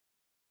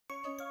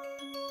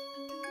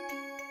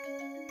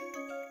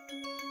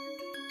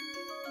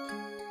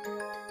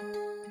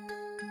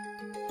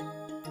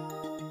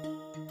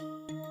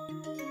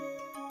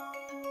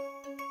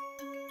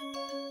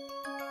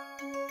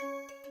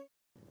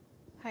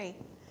Hi,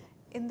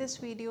 in this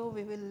video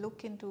we will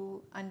look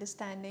into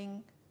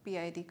understanding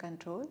PID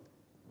control,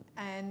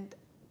 and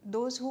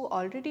those who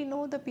already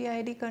know the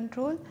PID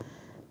control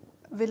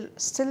will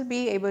still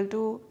be able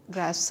to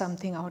grasp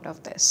something out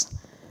of this.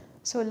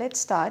 So let's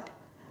start.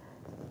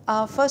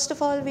 First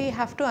of all, we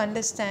have to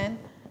understand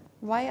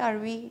why are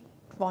we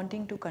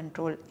wanting to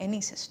control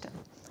any system.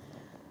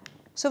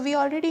 So we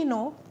already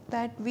know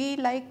that we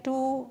like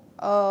to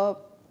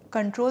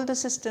control the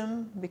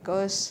system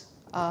because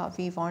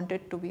we want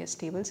it to be a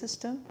stable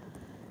system,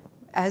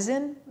 as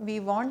in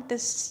we want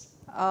this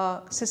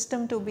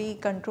system to be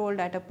controlled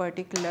at a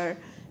particular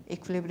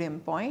equilibrium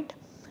point.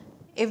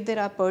 If there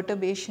are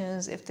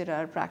perturbations, if there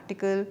are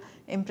practical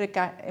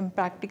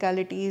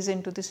impracticalities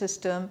into the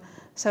system,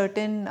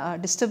 certain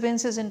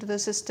disturbances into the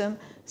system,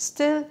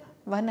 still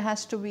one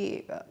has to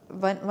be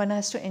one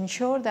has to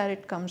ensure that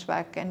it comes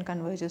back and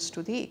converges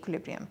to the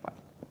equilibrium point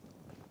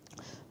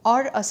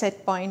or a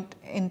set point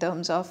in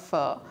terms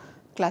of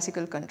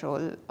classical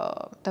control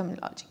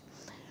terminology.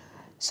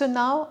 So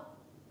now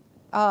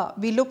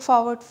we look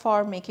forward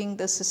for making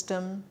the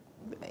system,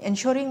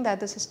 ensuring that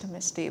the system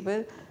is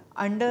stable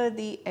under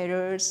the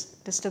errors,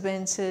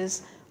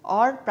 disturbances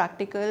or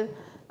practical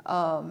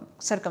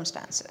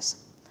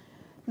circumstances.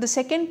 The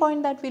second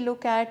point that we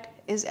look at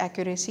is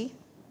accuracy.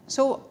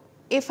 So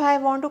if I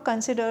want to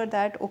consider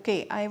that,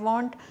 okay, I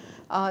want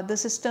the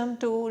system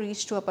to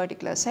reach to a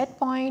particular set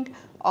point,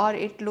 or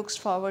it looks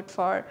forward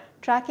for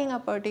tracking a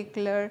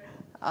particular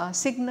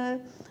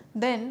signal,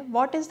 then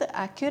what is the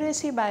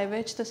accuracy by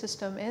which the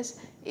system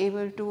is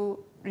able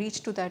to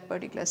reach to that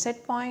particular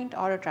set point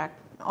or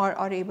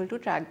able to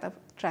track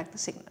the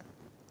signal.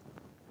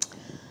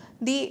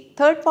 The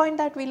third point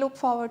that we look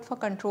forward for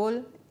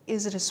control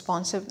is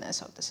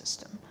responsiveness of the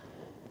system.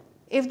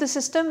 If the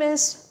system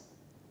is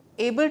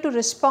able to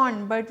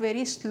respond but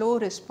very slow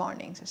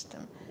responding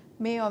system,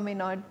 may or may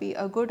not be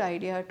a good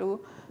idea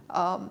to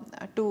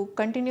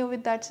continue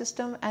with that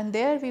system, and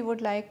there we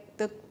would like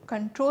the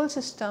control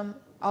system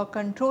or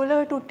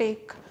controller to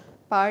take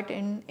part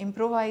in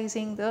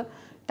improvising the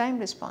time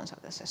response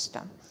of the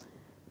system.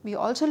 We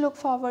also look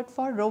forward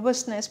for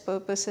robustness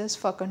purposes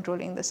for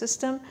controlling the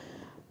system.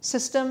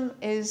 System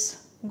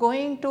is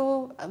going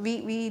to,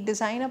 we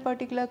design a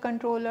particular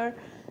controller,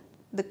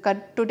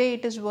 today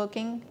it is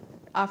working,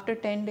 after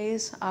 10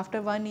 days,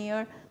 after 1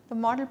 year, the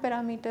model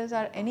parameters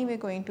are anyway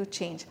going to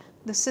change.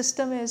 The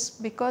system is,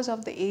 because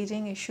of the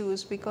aging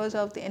issues, because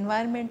of the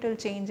environmental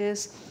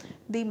changes,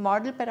 the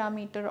model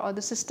parameter or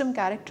the system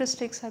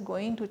characteristics are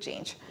going to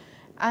change,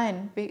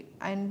 and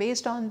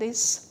based on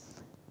this,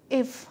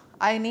 if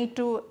I need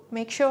to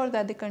make sure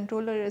that the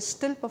controller is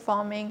still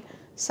performing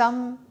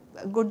some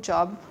good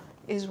job,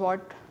 is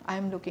what I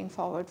am looking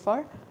forward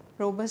for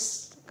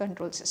robust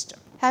control system.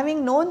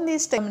 Having known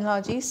these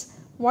terminologies,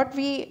 what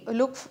we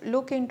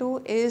look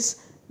into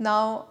is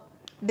now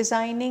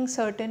designing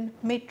certain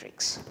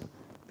metrics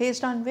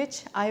based on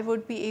which I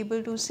would be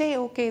able to say,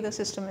 okay, the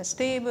system is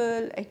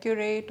stable,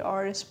 accurate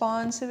or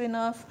responsive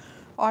enough,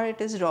 or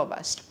it is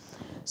robust.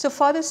 So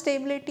for the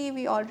stability,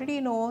 we already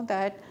know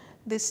that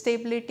the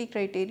stability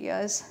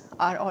criteria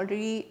are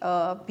already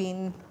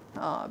been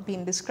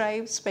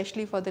described,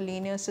 especially for the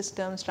linear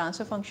systems,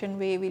 transfer function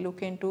way we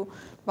look into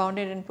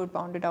bounded input,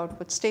 bounded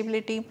output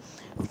stability.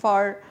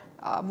 For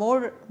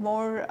more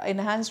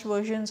enhanced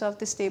versions of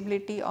the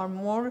stability, or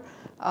more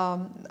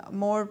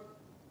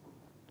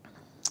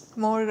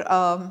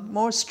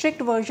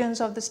strict versions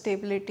of the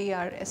stability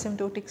are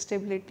asymptotic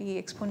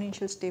stability,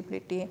 exponential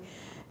stability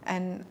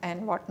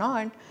and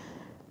whatnot.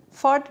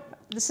 For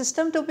the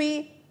system to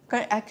be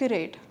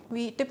accurate,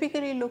 we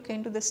typically look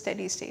into the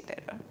steady state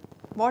error.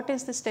 What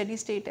is the steady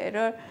state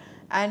error,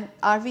 and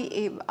are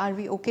we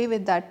okay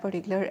with that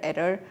particular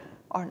error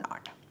or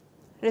not?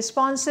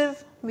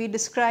 Responsive, we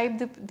describe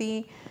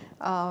the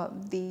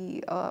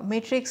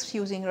matrix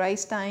using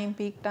rise time,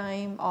 peak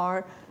time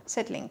or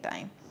settling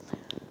time.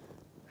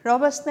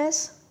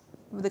 Robustness,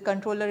 the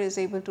controller is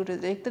able to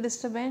reject the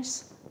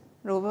disturbance.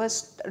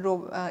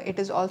 It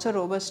is also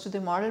robust to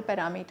the model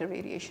parameter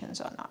variations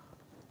or not.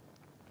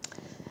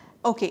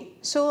 Okay,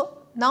 so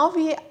now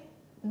we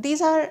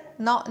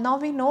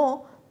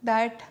know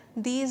that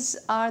these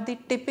are the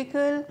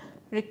typical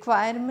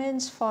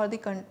requirements for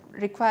the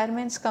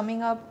requirements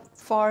coming up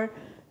for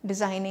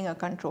designing a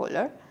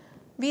controller.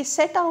 We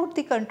set out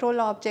the control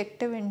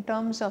objective in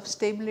terms of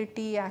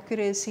stability,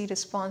 accuracy,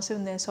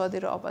 responsiveness or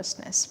the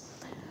robustness.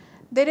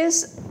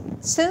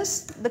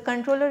 Since the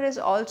controller is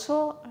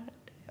also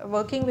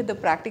working with the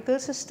practical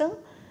system,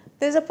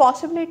 there is a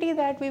possibility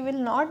that we will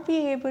not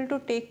be able to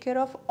take care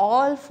of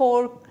all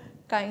 4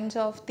 kinds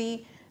of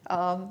the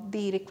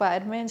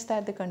requirements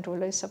that the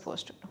controller is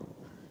supposed to do.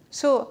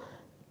 So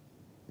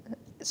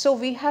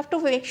we have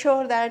to make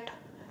sure that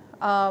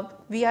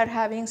we are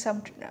having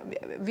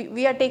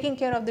we are taking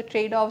care of the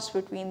trade-offs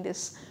between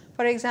this.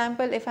 For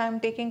example, if I am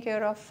taking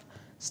care of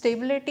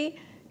stability,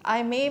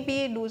 I may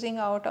be losing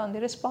out on the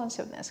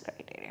responsiveness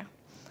criteria.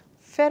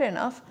 Fair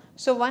enough.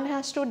 So one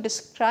has to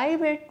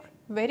describe it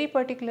very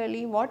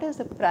particularly, what is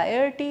the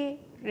priority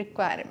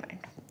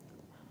requirement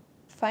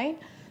fine.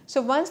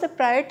 So once the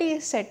priority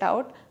is set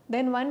out,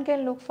 then one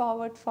can look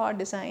forward for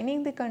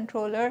designing the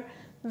controller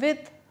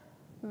with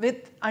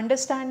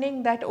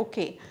understanding that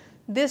okay,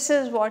 this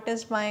is what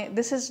is my,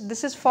 this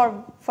is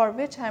for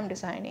which I am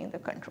designing the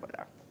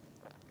controller.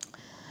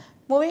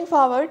 Moving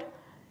forward,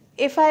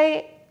 if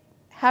I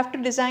have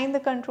to design the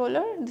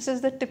controller, this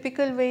is the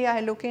typical way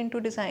I look into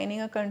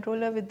designing a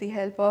controller with the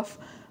help of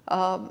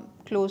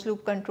closed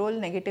loop control,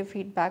 negative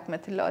feedback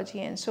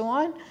methodology and so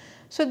on.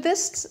 So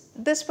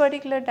this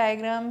particular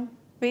diagram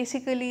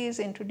basically is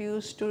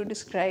introduced to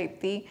describe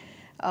the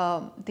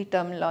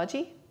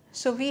terminology.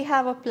 So we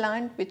have a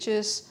plant which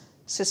is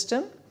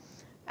system,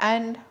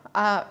 and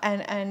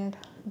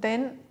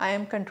then I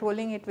am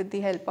controlling it with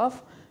the help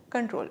of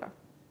controller.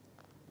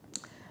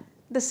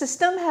 The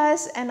system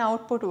has an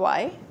output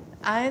y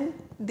and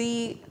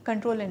the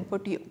control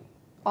input u,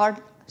 or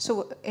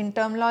so in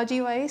terminology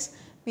wise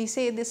we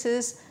say this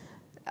is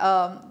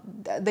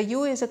the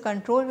u is a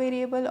control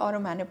variable or a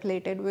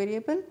manipulated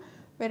variable,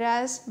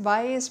 whereas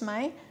y is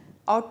my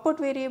output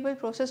variable,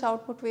 process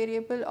output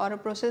variable, or a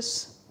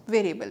process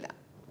variable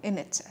in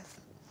itself.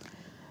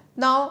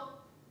 Now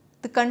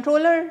the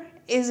controller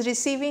is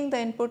receiving the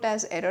input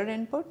as error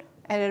input,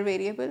 error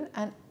variable,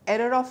 and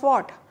error of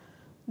what?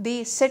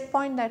 The set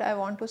point that I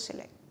want to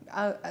select,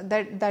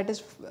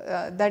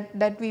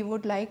 that we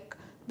would like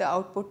the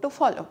output to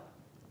follow.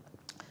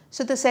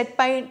 So the set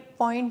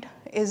point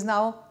is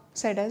now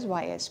set as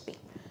YSP,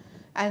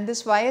 and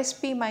this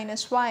YSP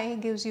minus Y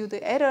gives you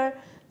the error.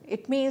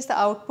 It means the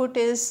output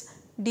is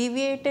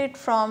deviated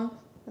from,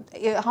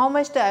 how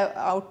much the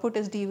output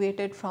is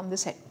deviated from the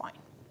set point.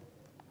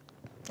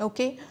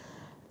 Okay.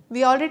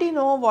 We already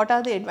know what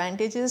are the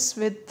advantages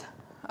with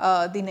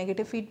the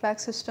negative feedback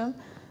system.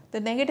 The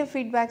negative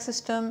feedback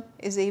system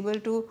is able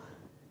to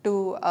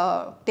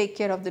take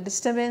care of the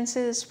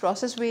disturbances,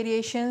 process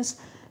variations,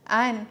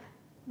 and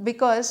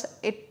because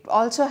it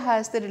also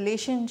has the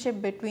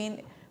relationship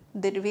between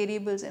the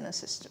variables in a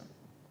system.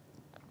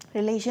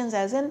 Relations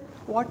as in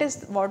what is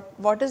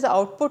the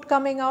output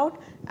coming out,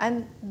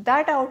 and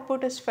that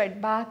output is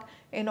fed back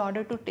in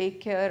order to take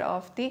care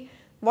of the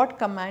what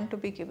command to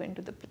be given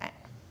to the plant.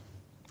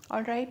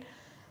 Alright.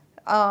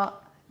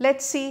 Let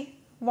us see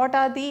what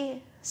are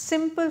the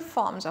simple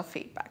forms of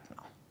feedback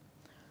now.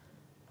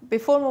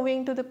 Before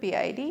moving to the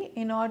PID,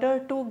 in order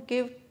to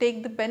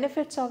take the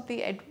benefits of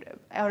the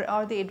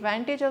or the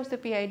advantage of the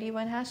PID,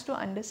 one has to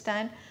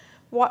understand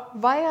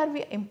why are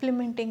we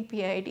implementing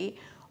PID,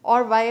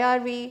 or why are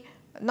we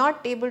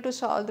not able to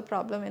solve the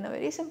problem in a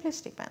very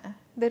simplistic manner.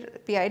 The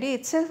PID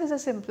itself is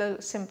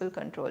a simple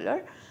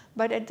controller,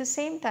 but at the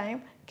same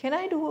time, can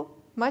I do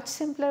much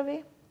simpler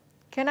way?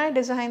 Can I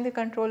design the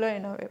controller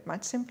in a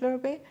much simpler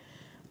way?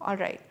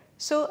 Alright.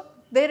 So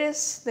there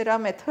are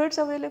methods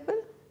available,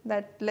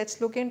 that let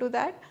us look into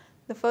that.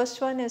 The first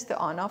one is the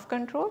on-off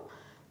control.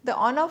 The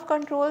on-off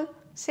control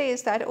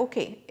says that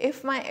okay,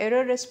 if my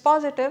error is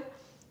positive,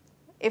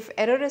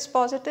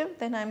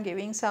 then I am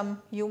giving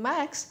some u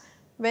max.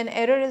 When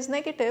error is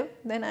negative,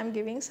 then I am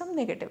giving some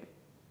negative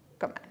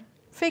command.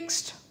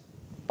 Fixed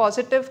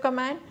positive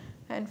command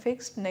and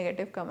fixed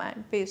negative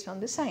command based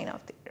on the sign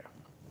of the error.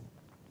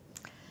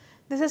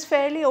 This is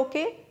fairly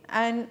okay,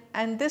 and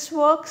this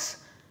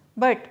works,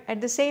 but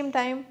at the same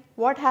time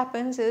what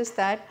happens is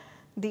that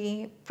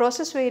the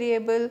process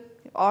variable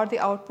or the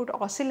output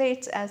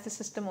oscillates as the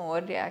system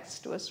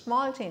overreacts to a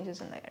small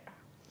changes in the error.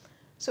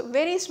 So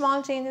very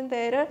small change in the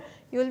error,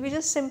 you will be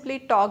just simply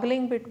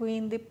toggling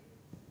between the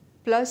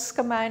plus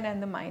command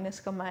and the minus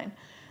command,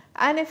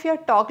 and if you are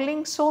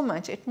toggling so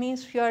much, it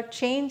means you are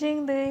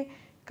changing the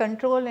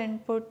control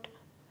input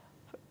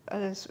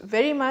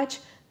very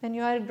much, then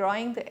you are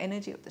drawing the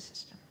energy of the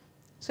system.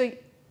 So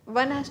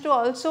one has to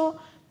also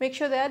make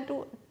sure that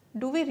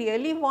do we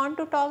really want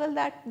to toggle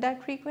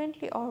that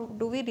frequently, or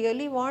do we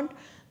really want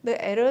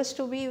the errors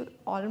to be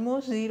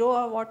almost 0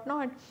 or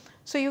whatnot.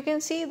 So you can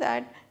see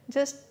that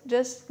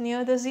just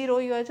near the 0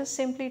 you are just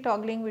simply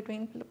toggling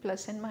between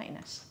plus and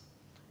minus,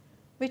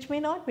 which may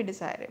not be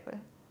desirable,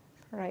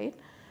 right.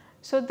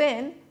 So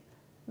then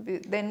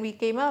we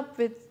came up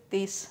with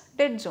this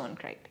dead zone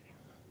criteria,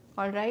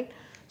 alright.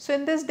 So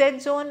in this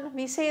dead zone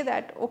we say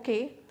that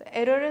okay, the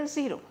error is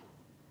 0.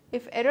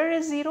 If error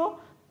is 0,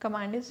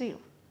 command is 0.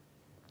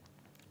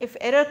 If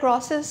error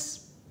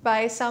crosses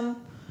by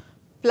some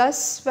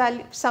plus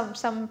value,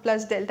 some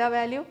plus delta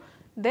value,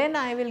 then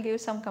I will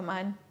give some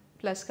command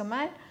plus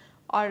command,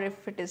 or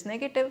if it is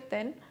negative,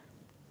 then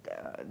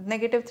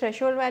negative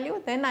threshold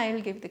value, then I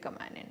will give the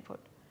command input.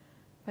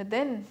 But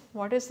then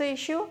what is the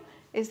issue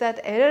is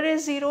that error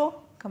is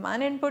 0,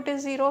 command input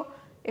is 0.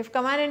 If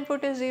command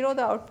input is 0,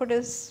 the output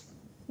is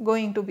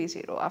going to be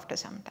 0 after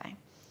some time.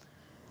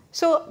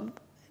 So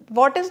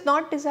what is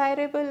not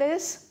desirable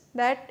is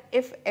that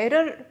if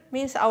error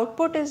means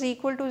output is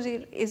equal to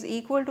 0, is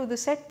equal to the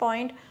set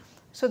point,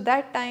 so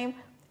that time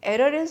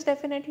error is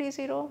definitely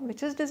 0,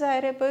 which is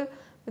desirable,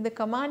 but the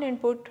command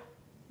input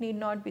need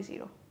not be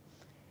 0.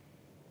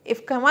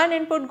 If command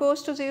input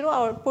goes to 0,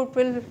 output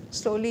will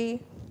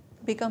slowly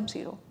become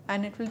 0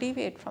 and it will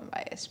deviate from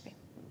YSP.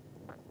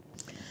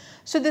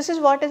 So this is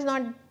what is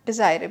not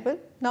desirable.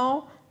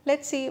 Now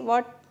let's see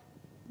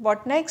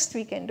what next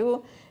we can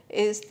do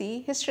is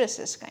the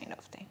hysteresis kind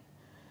of thing.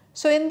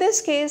 So in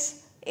this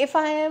case, if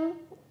I am,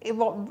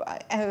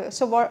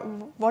 so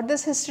what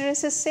this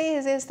hysteresis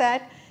says is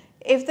that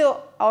if the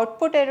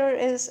output error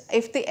is,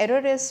 if the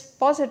error is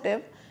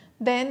positive,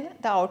 then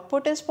the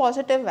output is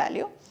positive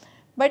value,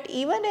 but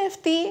even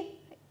if the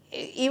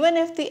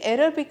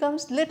error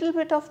becomes little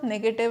bit of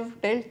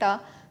negative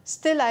delta,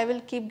 still I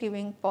will keep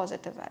giving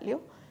positive value,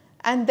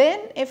 and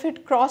then if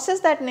it crosses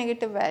that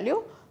negative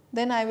value,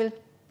 then I will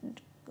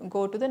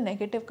go to the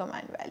negative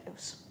command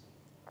values.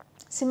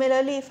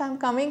 Similarly, if I am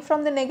coming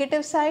from the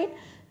negative side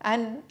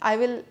and I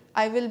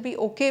will be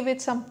okay with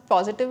some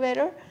positive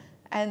error,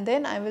 and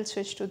then I will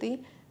switch to the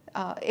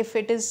if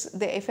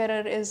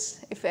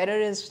error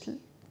is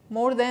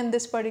more than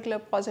this particular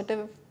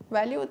positive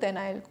value, then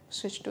I will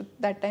switch to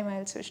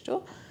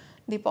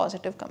the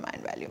positive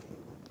command value.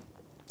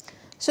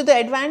 So the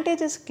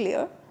advantage is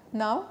clear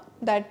now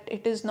that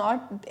it is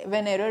not,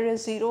 when error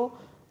is 0,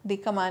 the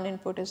command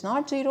input is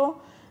not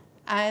 0,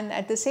 and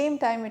at the same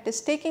time it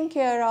is taking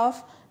care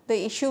of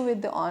the issue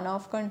with the on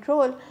off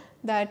control,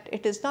 that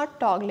it is not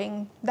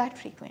toggling that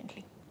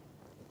frequently.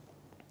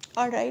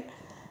 Alright.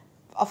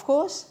 Of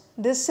course,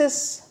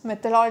 this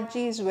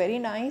methodology is very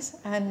nice,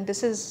 and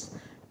this is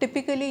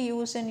typically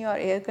used in your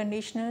air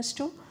conditioners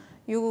too.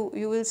 You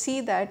will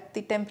see that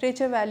the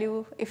temperature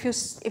value, if you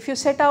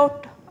set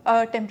out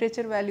a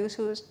temperature value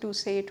to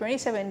say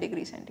 27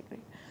 degrees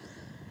centigrade,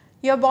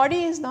 your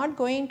body is not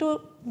going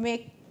to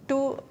make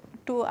to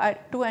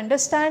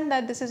understand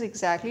that this is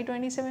exactly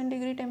 27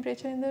 degree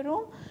temperature in the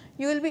room.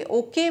 You will be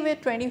okay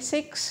with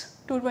 26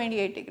 to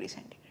 28 degrees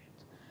centigrade.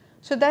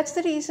 So that's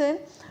the reason.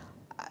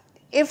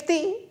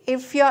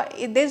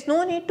 There's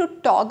no need to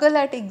toggle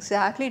at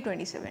exactly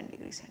 27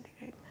 degrees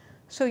centigrade.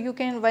 So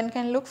one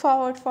can look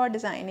forward for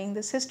designing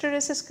this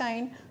hysteresis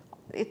kind.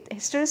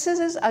 Hysteresis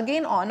is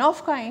again on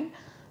off kind,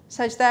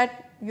 such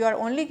that you are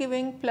only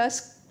giving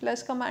plus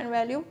command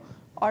value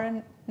or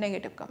a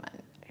negative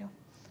command value.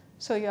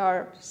 So you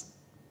are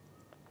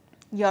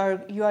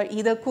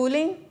either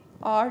cooling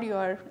or you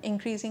are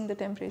increasing the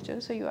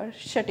temperature, so you are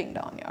shutting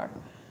down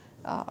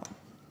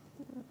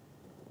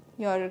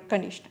your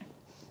conditioner,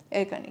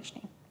 air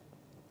conditioning.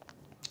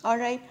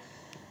 Alright,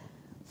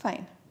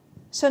 fine.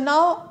 So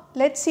now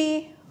let us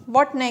see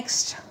what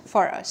next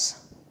for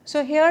us.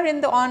 So here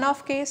in the on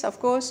off case, of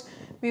course,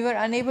 we were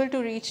unable to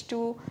reach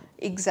to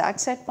exact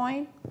set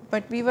point,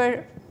 but we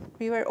were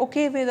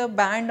okay with a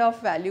band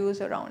of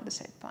values around the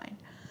set point.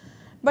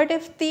 But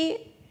if the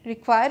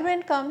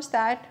requirement comes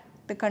that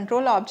the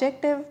control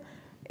objective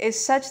is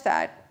such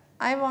that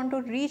I want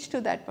to reach to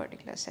that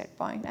particular set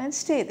point and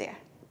stay there,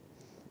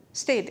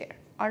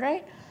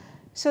 alright.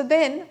 So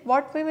then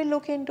what we will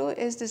look into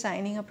is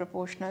designing a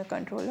proportional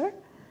controller.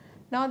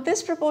 Now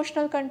this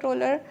proportional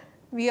controller,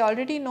 we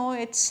already know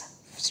its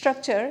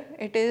structure.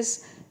 It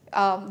is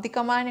the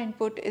command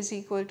input is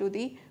equal to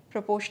the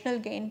proportional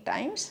gain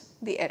times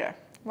the error,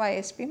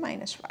 YSP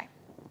minus Y,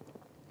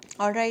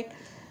 alright.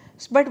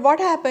 But what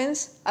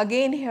happens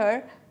again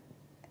here,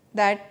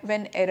 that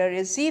when error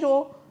is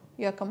 0,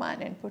 your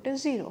command input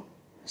is 0.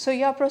 So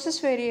your process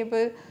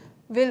variable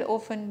will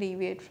often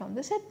deviate from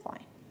the set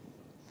point,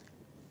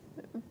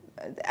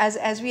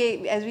 as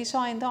we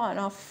saw in the on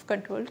off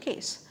control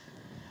case.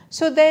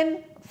 So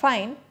then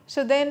fine,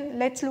 so then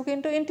let us look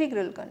into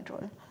integral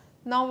control.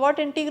 Now what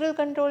integral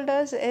control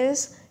does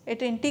is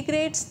it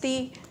integrates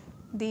the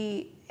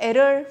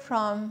error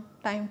from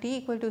time t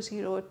equal to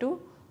 0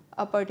 to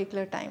a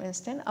particular time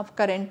instant, of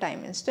current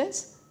time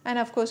instance, and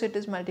of course it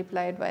is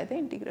multiplied by the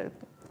integral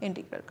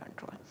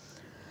control.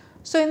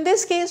 So in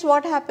this case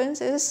what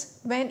happens is,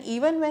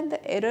 even when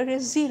the error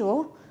is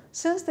 0,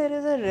 since there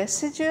is a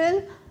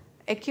residual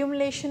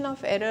accumulation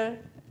of error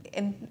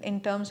in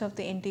terms of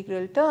the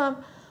integral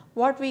term,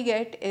 what we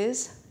get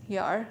is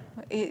there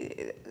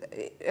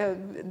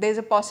is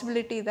a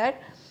possibility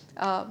that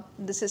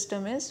the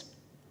system is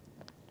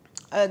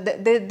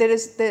there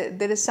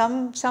is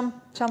some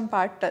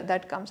part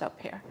that comes up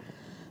here.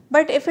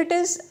 But if it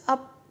is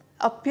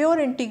a pure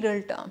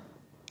integral term,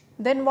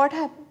 then what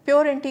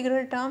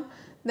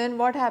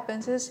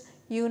happens is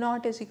u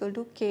naught is equal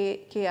to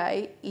ki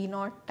e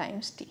naught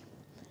times t.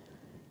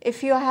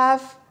 If you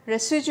have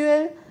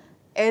residual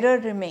error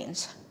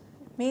remains,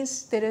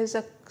 means there is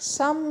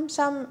some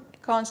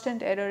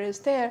constant error is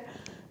there,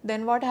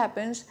 then what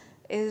happens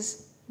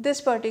is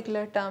this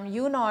particular term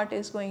u naught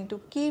is going to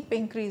keep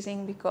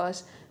increasing,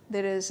 because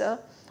there is a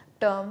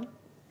term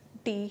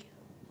t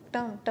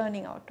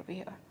turning out to be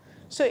here.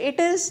 So it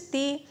is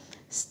the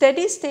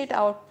steady state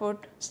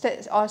output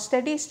or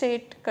steady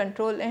state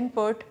control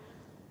input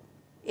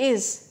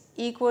is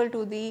equal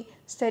to the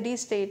steady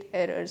state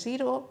error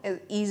 0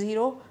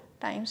 E0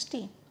 times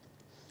t.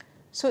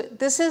 So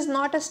this is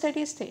not a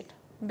steady state,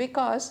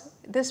 because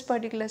this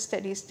particular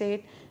steady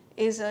state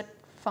is a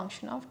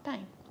function of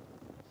time.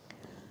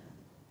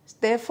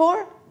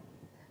 Therefore,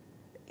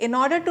 in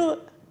order to,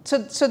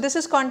 so this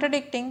is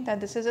contradicting that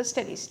this is a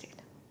steady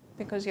state,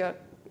 because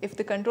If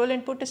the control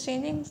input is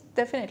changing,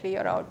 definitely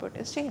your output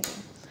is changing.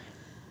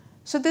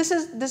 So this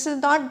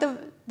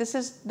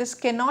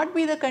cannot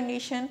be the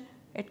condition.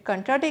 It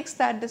contradicts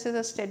that this is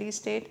a steady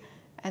state,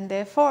 and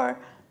therefore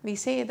we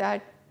say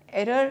that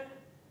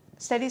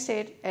steady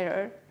state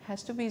error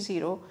has to be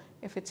 0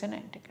 if it's an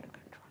integral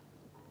control.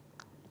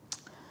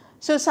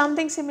 So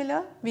something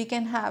similar, we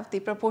can have the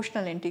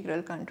proportional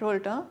integral control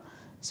term.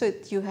 So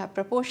you have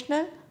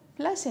proportional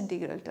plus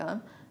integral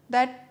term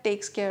that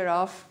takes care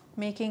of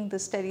making the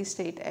steady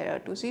state error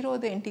to 0.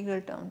 The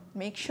integral term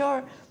makes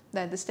sure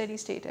that the steady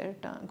state error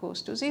term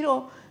goes to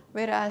 0,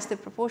 whereas the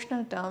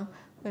proportional term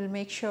will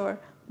make sure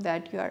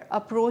that you are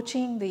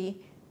approaching the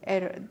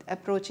error,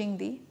 approaching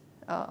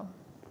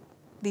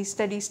the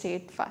steady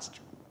state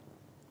faster.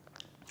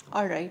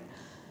 Alright.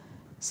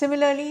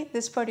 Similarly,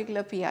 this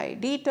particular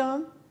PID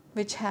term,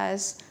 which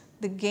has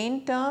the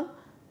gain term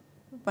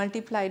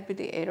multiplied with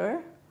the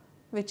error,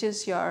 which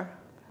is your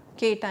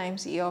k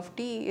times E of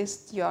t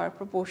is your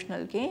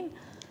proportional gain.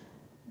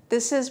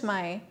 This is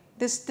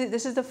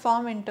the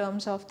form in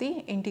terms of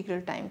the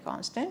integral time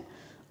constant,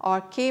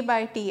 or k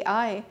by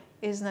ti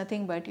is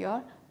nothing but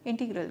your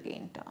integral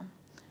gain term.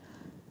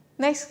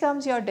 Next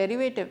comes your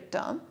derivative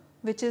term,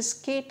 which is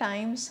k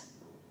times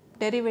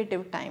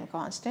derivative time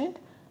constant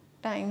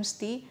times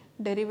the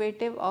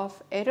derivative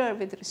of error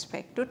with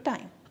respect to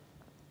time.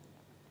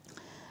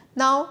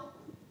 Now,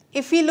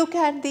 if we look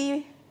at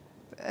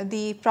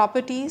the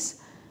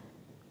properties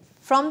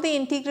from the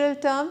integral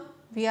term,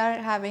 we are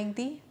having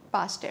the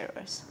past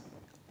errors.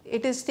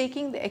 It is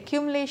taking the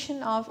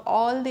accumulation of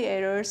all the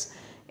errors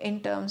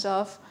in terms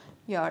of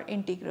your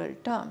integral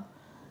term,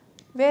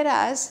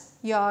 whereas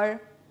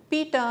your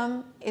p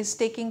term is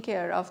taking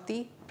care of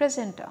the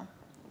present term,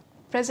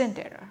 present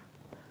error,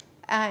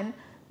 and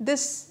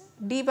this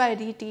d by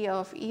dt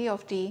of E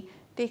of t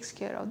takes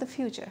care of the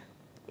future.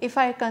 If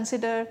I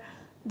consider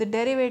the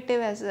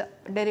derivative as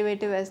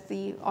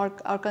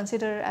or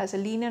consider as a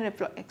linear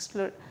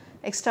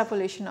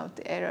extrapolation of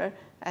the error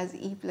as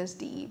E plus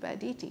dE by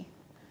dt.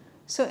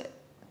 So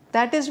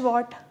that is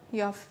what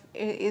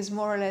is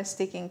more or less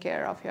taking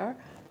care of your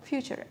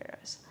future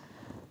errors.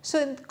 So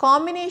in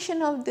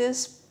combination of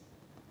this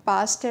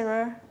past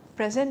error,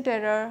 present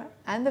error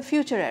and the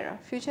future error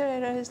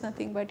is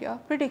nothing but your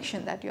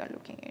prediction that you are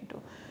looking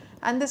into,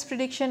 and this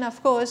prediction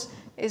of course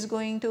is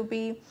going to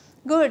be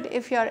good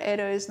if your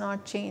error is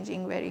not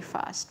changing very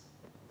fast.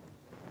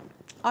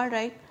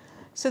 Alright,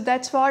 so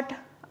that's what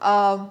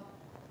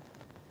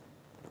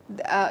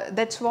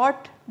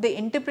the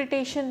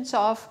interpretations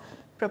of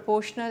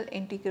proportional,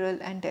 integral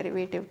and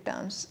derivative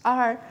terms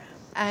are.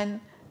 And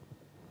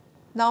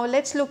now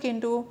let us look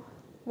into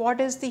what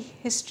is the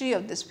history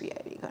of this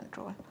PID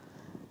control.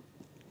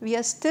 We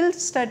are still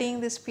studying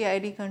this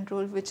PID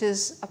control, which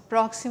is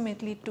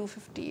approximately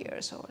 250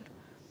 years old,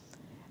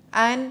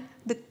 and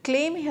the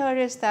claim here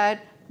is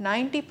that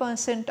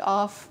 90%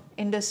 of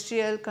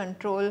industrial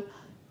control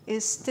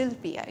is still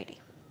PID.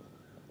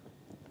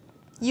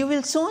 You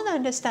will soon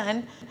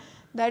understand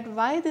that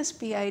why this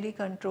PID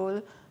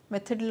control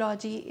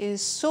methodology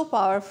is so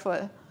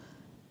powerful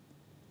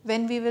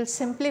when we will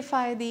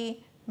simplify the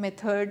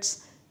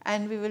methods,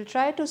 and we will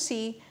try to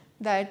see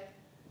that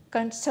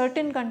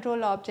certain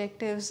control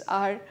objectives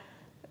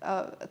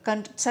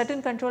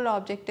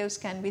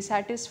can be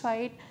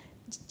satisfied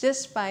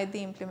just by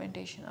the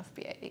implementation of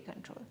PID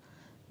control.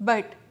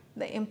 But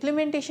the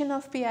implementation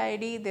of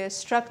PID, their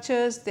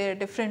structures, their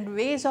different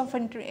ways of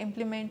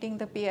implementing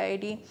the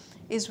PID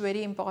is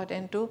very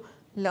important to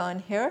learn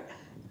here,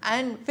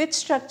 and which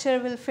structure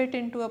will fit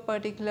into a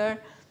particular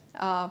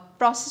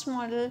process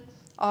model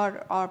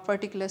or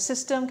particular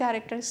system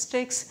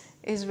characteristics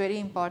is very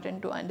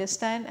important to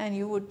understand, and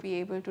you would be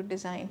able to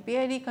design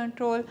PID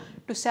control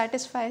to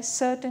satisfy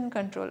certain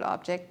control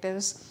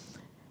objectives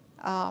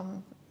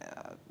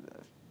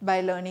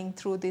by learning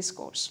through this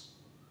course.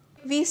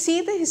 We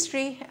see the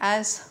history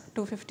as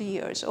 250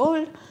 years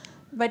old,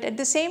 but at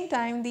the same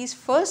time these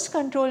first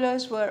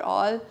controllers were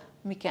all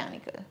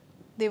mechanical.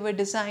 They were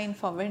designed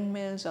for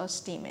windmills or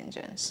steam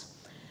engines.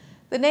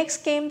 The next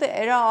came the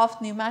era of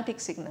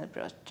pneumatic signal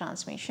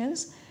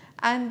transmissions,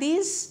 and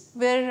these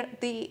were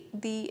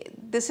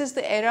this is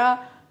the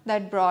era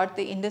that brought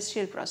the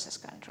industrial process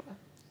control.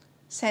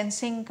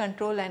 Sensing,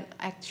 control and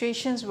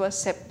actuations were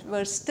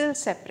still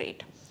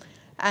separate,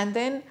 and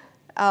then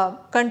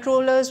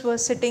controllers were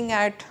sitting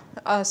at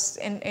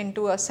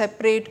into a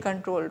separate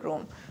control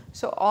room.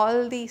 So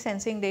all the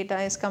sensing data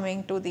is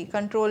coming to the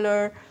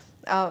controller,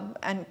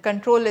 and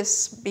control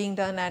is being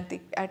done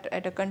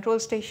at a control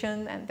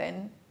station, and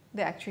then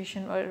the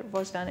actuation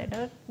was done at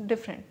a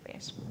different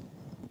place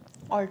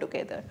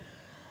altogether.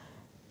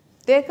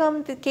 There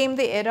came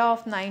the era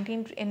of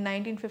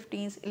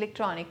 1915's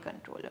electronic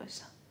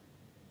controllers.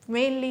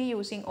 Mainly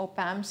using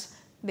op-amps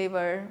they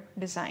were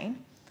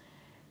designed.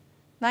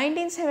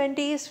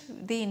 1970s,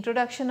 the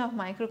introduction of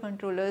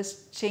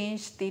microcontrollers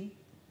changed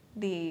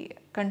the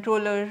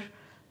controller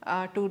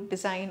to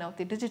design of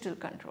the digital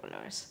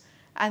controllers,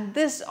 and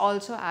this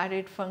also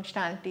added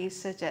functionalities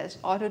such as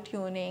auto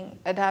tuning,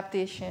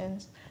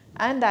 adaptations,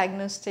 and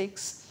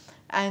diagnostics,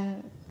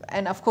 and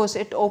of course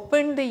it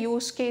opened the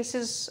use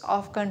cases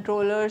of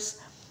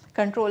controllers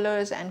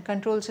and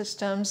control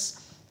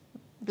systems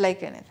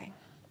like anything.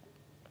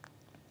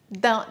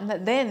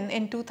 Then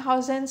in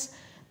 2000s,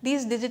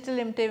 these digital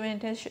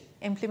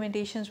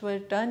implementations were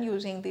done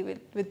using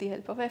with the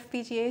help of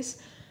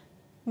FPGAs,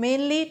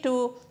 mainly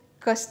to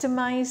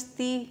customize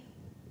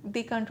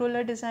the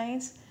controller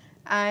designs,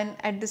 and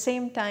at the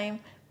same time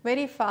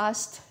very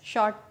fast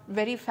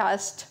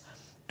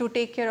to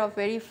take care of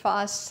very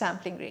fast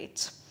sampling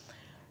rates.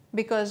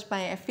 Because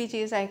by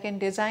FPGAs I can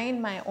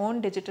design my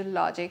own digital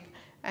logic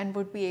and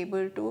would be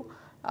able to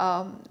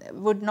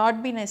would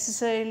not be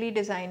necessarily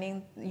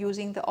designing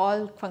using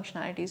all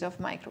functionalities of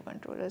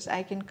microcontrollers.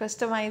 I can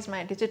customize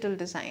my digital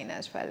design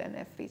as well in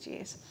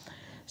FPGAs.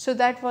 So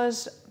that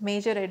was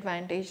major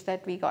advantage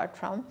that we got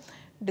from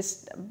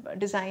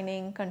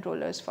designing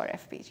controllers for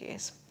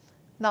FPGAs.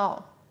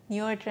 Now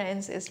newer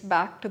trends is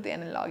back to the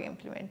analog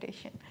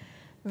implementation.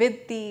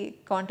 With the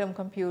quantum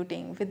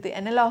computing, with the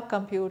analog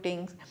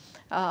computing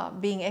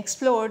being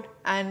explored,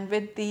 and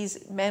with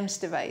these MEMS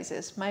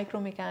devices,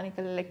 micromechanical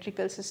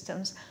electrical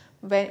systems,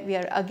 where we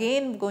are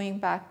again going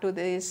back to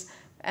this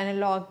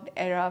analog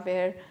era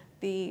where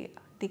the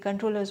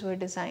controllers were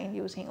designed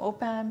using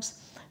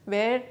op-amps,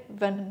 where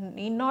one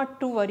need not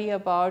to worry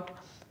about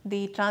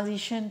the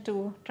transition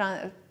to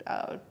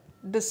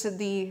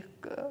the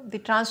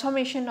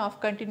transformation of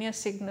continuous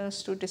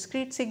signals to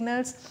discrete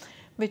signals,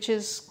 which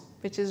is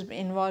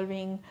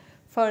involving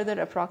further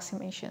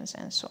approximations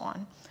and so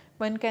on.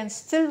 One can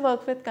still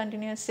work with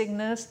continuous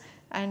signals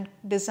and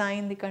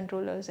design the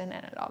controllers in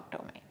analog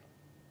domain.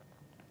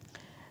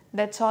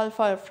 That's all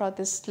for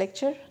this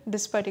lecture,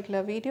 this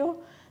particular video.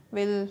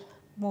 We'll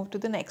move to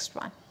the next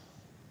one.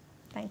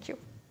 Thank you.